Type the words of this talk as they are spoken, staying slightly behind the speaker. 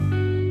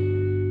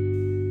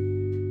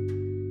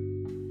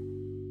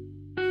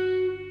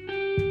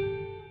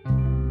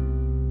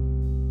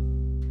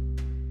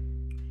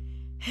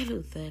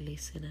there,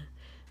 listener.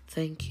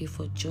 Thank you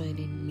for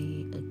joining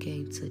me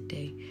again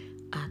today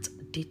at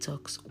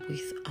Detox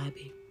with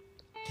Abby.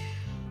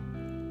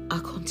 I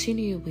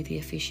continue with the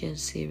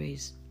Ephesians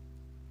series,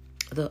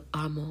 the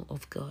armor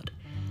of God.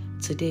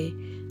 Today,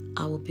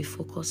 I will be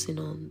focusing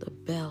on the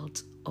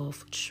belt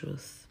of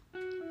truth.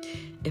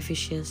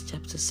 Ephesians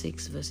chapter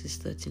 6 verses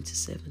 13 to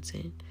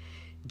 17,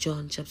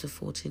 John chapter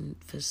 14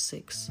 verse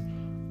 6,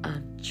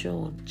 and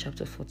John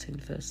chapter 14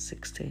 verse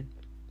 16.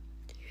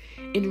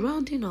 In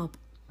rounding up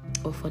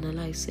or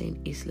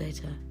finalizing his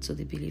letter to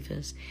the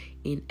believers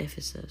in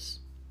Ephesus,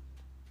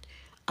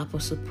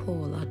 Apostle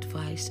Paul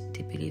advised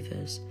the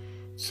believers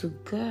to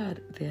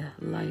guard their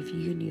life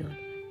union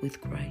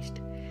with Christ,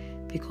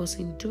 because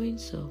in doing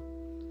so,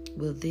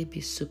 will they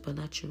be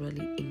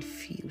supernaturally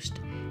infused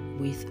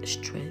with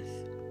strength.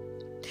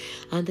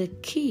 And the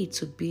key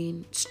to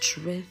being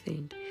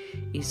strengthened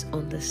is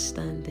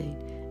understanding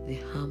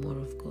the armor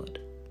of God.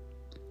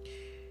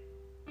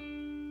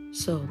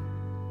 So,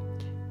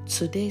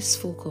 today's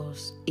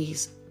focus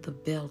is the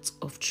belt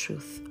of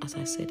truth, as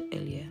I said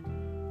earlier,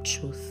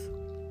 truth.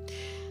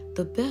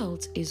 The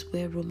belt is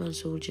where Roman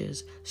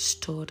soldiers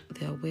stored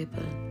their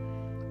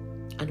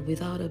weapon, and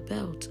without a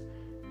belt,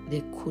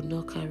 they could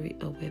not carry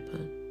a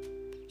weapon.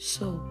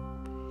 So,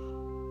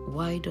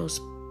 why does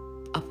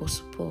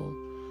Apostle Paul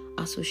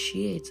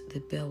associate the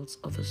belt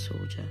of a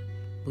soldier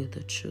with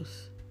the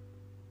truth?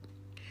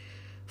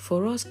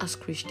 For us as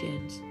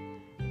Christians,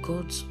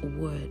 God's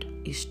word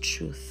is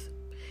truth,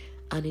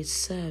 and it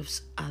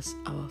serves as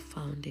our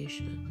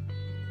foundation.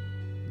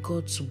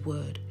 God's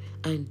word,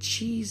 and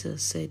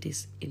Jesus said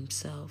this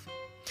himself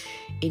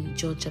in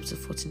John chapter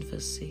 14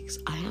 verse 6,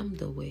 I am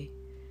the way,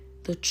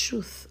 the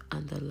truth,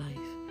 and the life.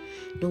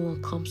 No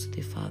one comes to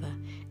the Father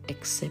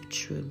except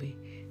through me.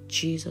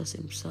 Jesus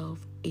himself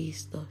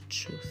is the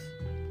truth.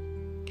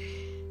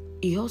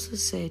 He also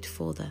said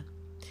further,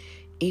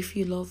 if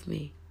you love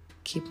me,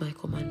 keep my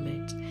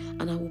commandments,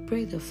 and I will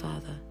pray the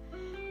Father,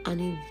 and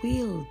he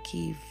will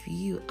give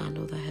you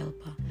another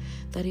helper,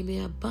 that he may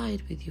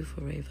abide with you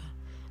forever,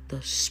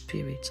 the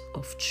Spirit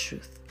of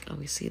truth. Can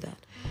we see that?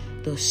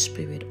 The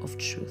Spirit of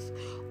truth,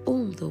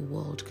 whom the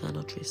world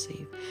cannot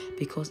receive,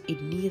 because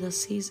it neither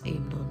sees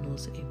him nor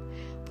knows him.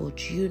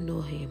 But you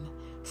know him,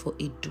 for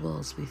he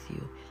dwells with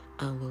you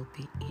and will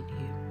be in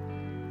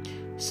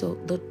you. So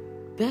the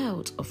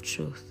belt of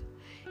truth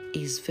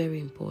is very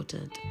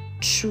important.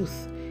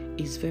 Truth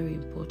is very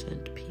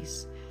important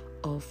piece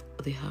of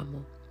the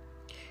armor.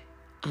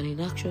 And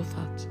in actual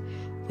fact,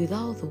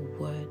 without the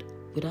word,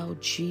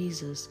 without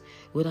Jesus,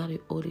 without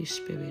the Holy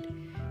Spirit,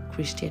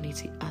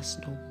 Christianity has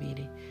no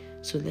meaning.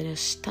 So let us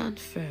stand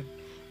firm,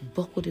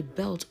 buckle the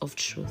belt of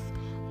truth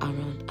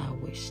around our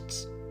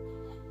waists.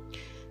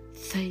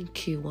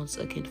 Thank you once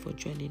again for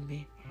joining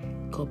me.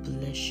 God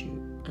bless you,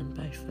 and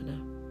bye for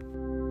now.